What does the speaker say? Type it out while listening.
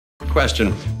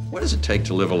question. What does it take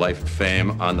to live a life of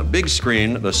fame on the big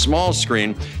screen, the small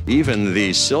screen, even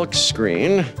the silk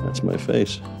screen? That's my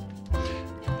face.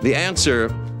 The answer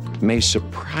may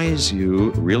surprise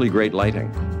you. Really great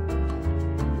lighting.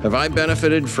 Have I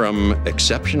benefited from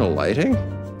exceptional lighting?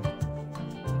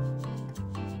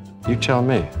 You tell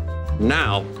me.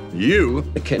 Now, you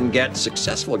can get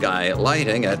successful guy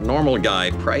lighting at normal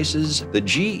guy prices. The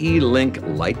GE Link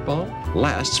light bulb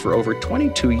lasts for over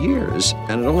 22 years,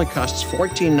 and it only costs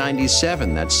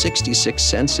 $14.97. That's 66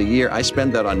 cents a year. I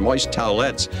spend that on moist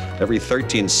towelettes every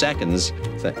 13 seconds.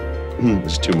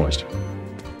 It's too moist.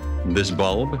 This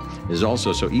bulb is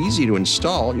also so easy to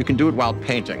install, you can do it while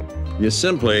painting. You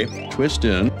simply twist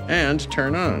in and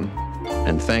turn on.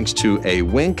 And thanks to a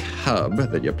Wink hub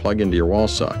that you plug into your wall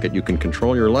socket, you can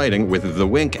control your lighting with the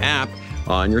Wink app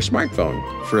on your smartphone.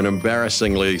 For an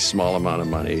embarrassingly small amount of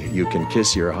money, you can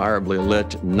kiss your horribly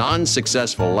lit,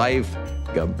 non-successful life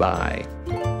goodbye.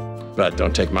 But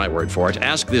don't take my word for it.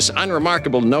 Ask this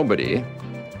unremarkable nobody.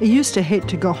 I used to hate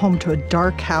to go home to a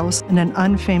dark house and an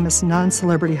unfamous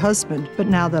non-celebrity husband, but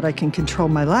now that I can control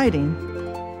my lighting,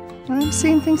 I'm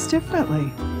seeing things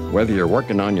differently. Whether you're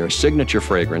working on your signature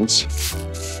fragrance,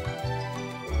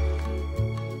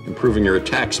 improving your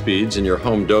attack speeds in your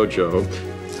home dojo,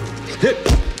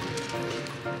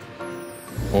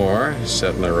 or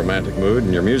setting a romantic mood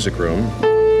in your music room,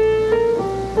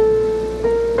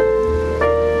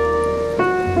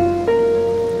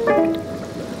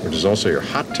 which is also your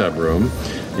hot tub room,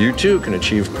 you too can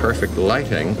achieve perfect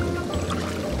lighting.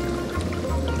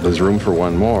 There's room for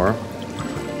one more.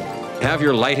 Have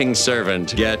your lighting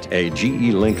servant get a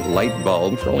GE Link light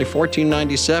bulb for only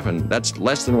 $14.97. That's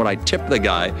less than what I tip the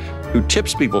guy who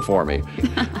tips people for me.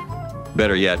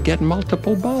 Better yet, get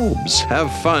multiple bulbs.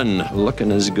 Have fun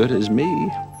looking as good as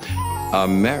me.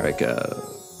 America.